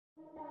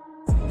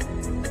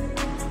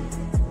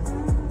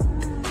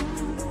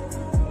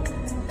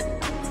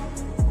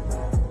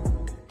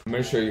I'm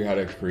going to show you how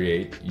to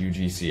create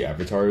UGC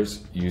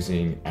avatars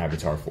using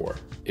Avatar 4.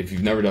 If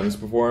you've never done this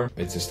before,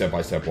 it's a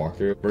step-by-step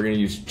walkthrough. We're going to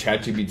use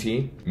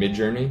ChatGPT,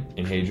 Midjourney,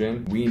 and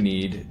HeyGen. We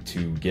need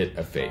to get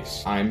a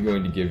face. I'm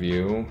going to give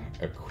you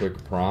a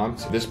quick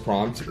prompt. This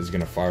prompt is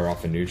going to fire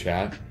off a new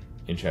chat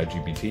in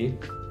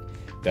ChatGPT.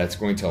 That's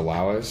going to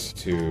allow us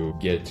to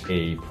get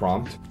a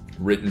prompt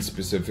written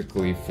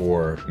specifically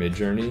for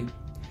Midjourney.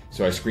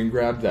 So I screen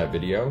grabbed that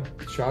video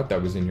shot that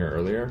was in here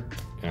earlier,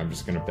 and I'm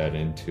just gonna put that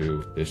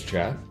into this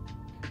chat.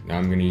 Now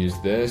I'm gonna use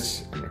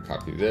this, I'm gonna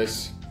copy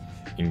this,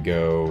 and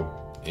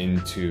go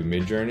into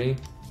Midjourney,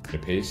 to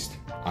paste.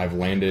 I've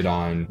landed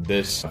on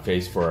this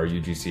face for our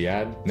UGC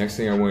ad. Next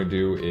thing I wanna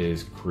do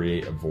is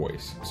create a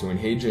voice. So in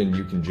HeyGen,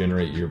 you can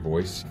generate your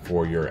voice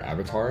for your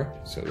avatar.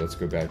 So let's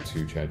go back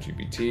to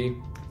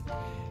ChatGPT.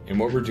 And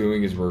what we're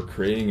doing is we're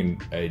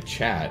creating a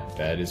chat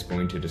that is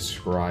going to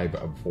describe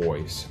a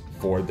voice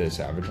for this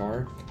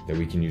avatar that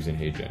we can use in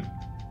HeyGen.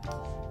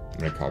 I'm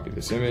gonna copy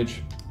this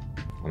image.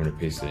 I'm gonna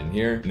paste it in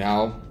here.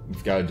 Now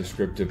we've got a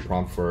descriptive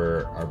prompt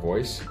for our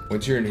voice.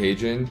 Once you're in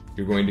HeyGen,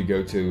 you're going to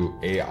go to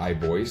AI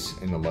voice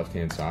in the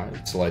left-hand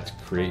side. Select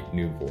create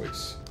new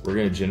voice. We're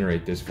gonna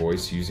generate this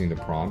voice using the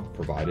prompt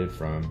provided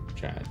from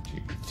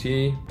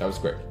ChatGPT. That was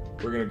quick.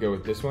 We're gonna go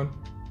with this one.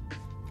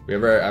 We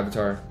have our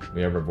avatar,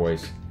 we have our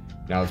voice.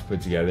 Now let's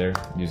put together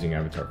using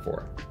Avatar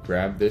 4.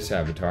 Grab this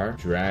avatar,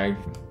 drag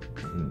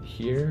in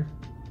here.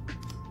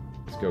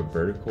 Let's go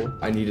vertical.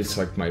 I need to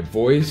select my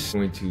voice.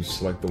 I'm going to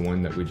select the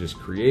one that we just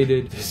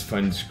created, this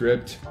fun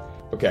script.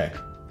 Okay,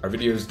 our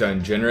video is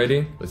done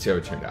generating. Let's see how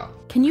it turned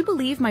out. Can you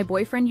believe my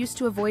boyfriend used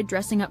to avoid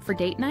dressing up for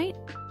date night?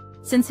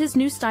 Since his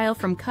new style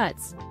from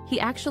Cuts, he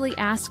actually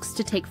asks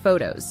to take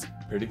photos.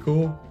 Pretty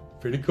cool,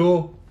 pretty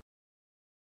cool.